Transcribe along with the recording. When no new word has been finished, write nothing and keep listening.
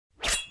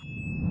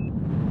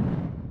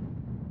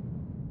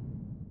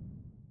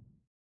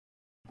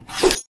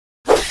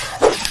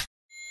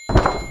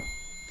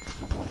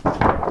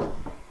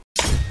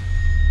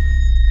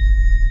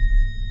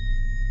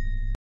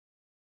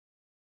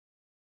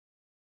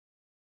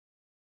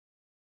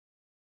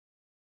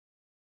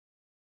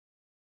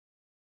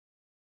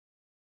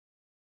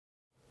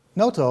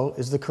Noto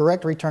is the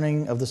correct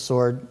returning of the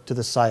sword to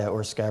the saya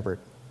or scabbard.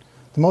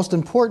 The most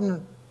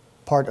important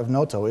part of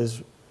Noto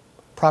is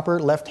proper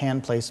left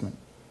hand placement.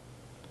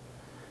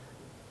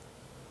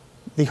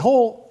 The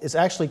hole is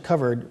actually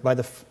covered by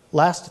the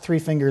last three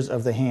fingers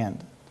of the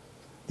hand.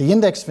 The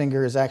index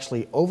finger is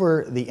actually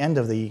over the end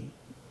of the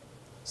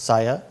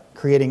saya,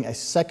 creating a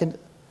second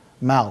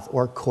mouth,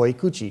 or koi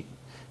kuchi.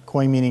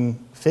 Koi meaning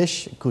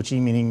fish,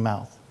 kuchi meaning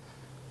mouth.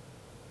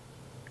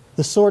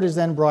 The sword is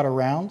then brought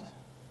around,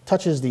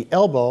 touches the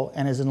elbow,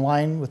 and is in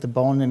line with the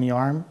bone in the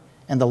arm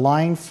and the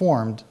line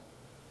formed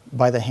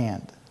by the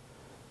hand.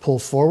 Pull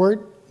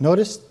forward.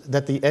 Notice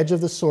that the edge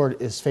of the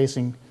sword is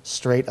facing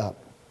straight up.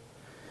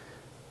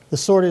 The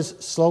sword is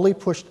slowly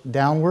pushed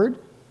downward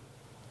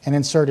and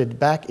inserted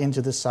back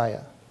into the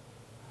saya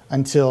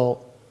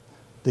until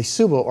the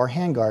subo or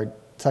handguard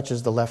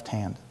touches the left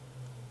hand.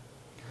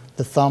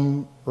 The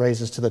thumb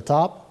raises to the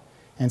top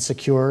and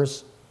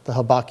secures the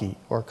habaki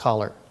or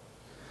collar.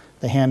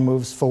 The hand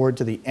moves forward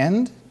to the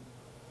end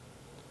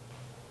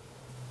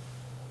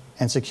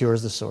and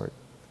secures the sword.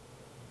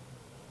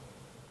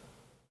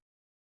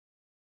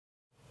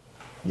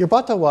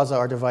 Yubatowaza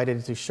are divided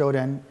into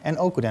Showden and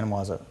Okuden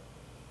waza.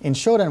 In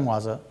Showden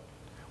waza,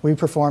 we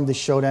perform the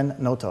Showden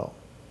Noto.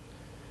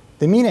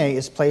 The mine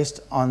is placed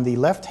on the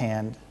left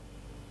hand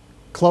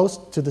close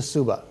to the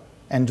suba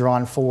and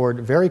drawn forward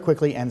very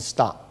quickly and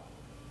stop.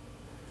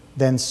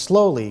 Then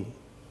slowly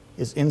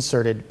is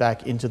inserted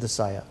back into the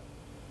saya.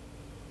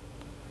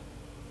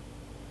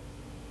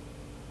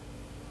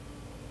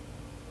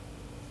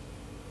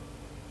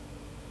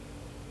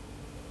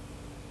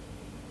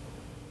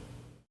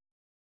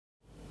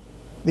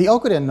 The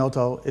Okuden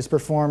Noto is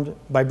performed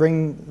by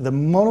bringing the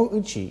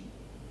monouchi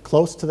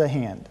close to the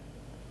hand,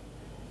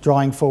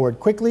 drawing forward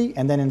quickly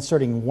and then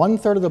inserting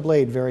 1/3 of the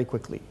blade very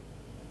quickly,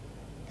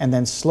 and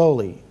then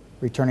slowly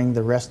returning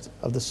the rest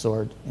of the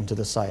sword into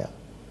the saya.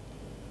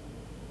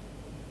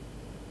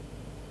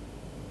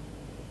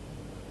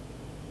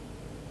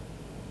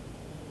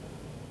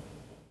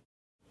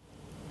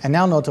 And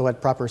now Noto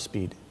at proper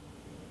speed.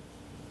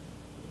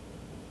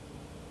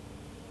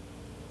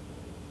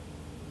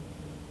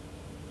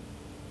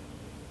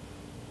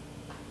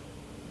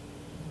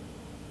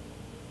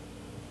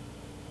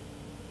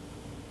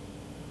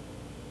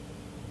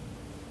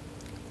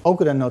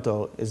 Okuden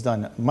Noto is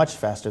done much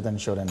faster than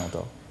Showden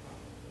Noto.